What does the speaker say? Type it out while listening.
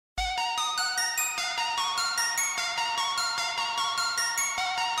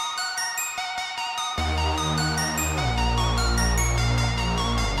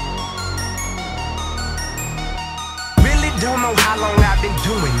know how long I've been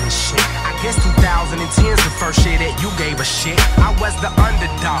doing this shit. I guess 2010's the first year that you gave a shit. I was the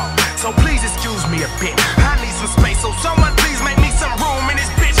underdog, so please excuse me a bit. I need some space, so someone please make me some room in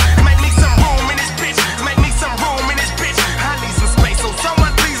this bitch. Make me some room in this bitch. Make me some room in this bitch. I need some space, so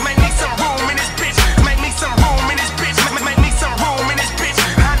someone please make me some room in this bitch. Make me some room in this bitch. Make me some room in this bitch.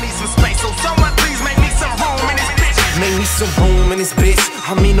 I need some space, so someone please make me some room in this bitch. Make me some room in this bitch.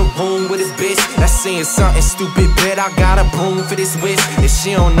 I'm in a room with this bitch that's saying something stupid, bet I got a broom for this witch. If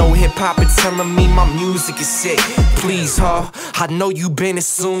she don't know hip-hop and telling me my music is sick, please, huh? I know you been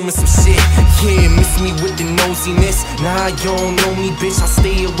assuming some shit. Yeah, miss me with the nosiness. Nah, you don't know me, bitch. I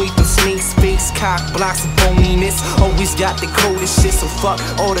stay away from snakes, fakes, cock blocks, and phoniness. Always got the coldest shit, so fuck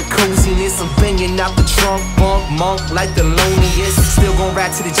all the coziness. I'm banging out the trunk, bunk, monk, like the loneliest. Still gon'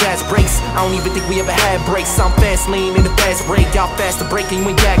 rap to the jazz breaks. I don't even think we ever had breaks. I'm fast lane in the fast break. Y'all faster breaking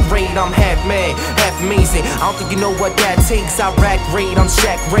when yak rate. I'm half mad, half amazing. I don't think you know what that takes. I rack rate, I'm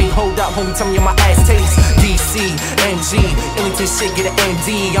Shaq Ray. Hold up, homie, tell me how my ass tastes. DC, NG, iLLington shit, get an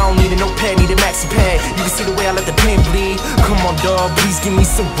MD. I don't need a notepad, need a maxi pad. You can see the way I let the pen bleed. Come on, dog, please give me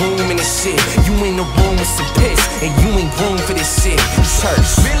some room in this shit. You in the room with some piss, and you ain't room for this shit.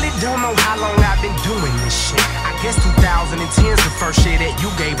 Church. Really don't know how long I've been doing this shit. I guess 2010's the first year that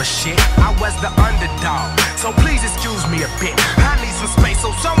you gave a shit. I was the underdog, so please excuse me a bit. I need some space,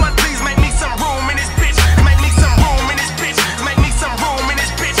 so someone please make me some room in this bitch. Make me some room in this bitch. Make me some room in this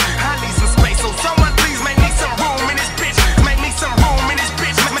bitch. I need some space, so someone please make me some room in this bitch. Make me some room in this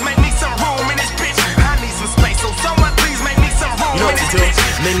bitch. Make me some room in this bitch. I need some space, so someone please make me some room in this bitch.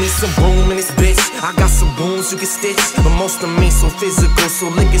 Make me some room in this bitch. I got some wounds you can stitch, but most of them ain't so physical, so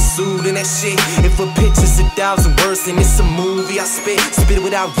lick it suit in that shit. If a picture's 1,000 words, then it's a movie I spit it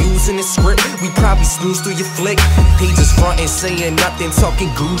without using a script. We probably snooze through your flick. He just frontin', saying nothing, talking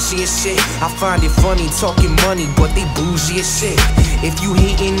Gucci and shit. I find it funny talking money, but they bougie as shit. If you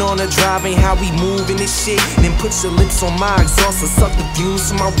hating on the driving, how we moving this shit, then put your lips on my exhaust and suck the fumes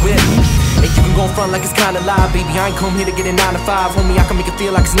from my whip. And you can go in front like it's kinda live, baby. I ain't come here to get a 9 to 5, homie. I can make it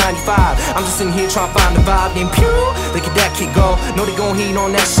feel like it's 95. I'm just sitting here trying to find the vibe, then pew, look at that kid go. Know they gon' hate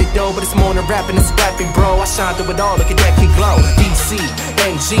on that shit though, but it's more than rapping, it's rapping, bro. I shine through it all, look at that kid glow. DC,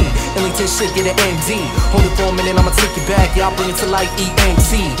 NG, iLLington shit, get an MD. Hold it for a minute, I'ma take it back. Y'all bring it to like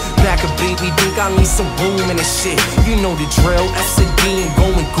ENT. Back a baby, think I need some room in this shit. You know the drill, S&D and go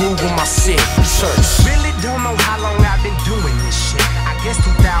and Google my shit. Church. Really don't know how long I've been doing this shit. I guess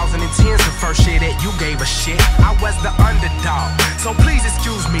 2010's the first year that you gave a shit. I was the underdog, so please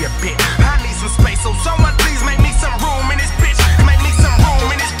excuse me a bit. I need some space, so someone please make me some room in this bitch. Make me some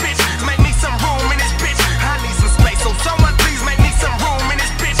room in this bitch. Make me some room in this bitch. I need some space, so someone please make me some room in this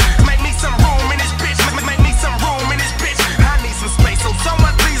bitch. Make me some room in this bitch. Make me some room in this bitch. I need some space, so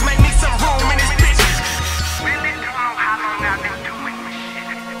someone please make me some room in this bitch. Really don't know how long I've been doing this shit.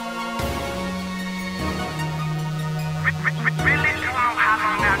 Really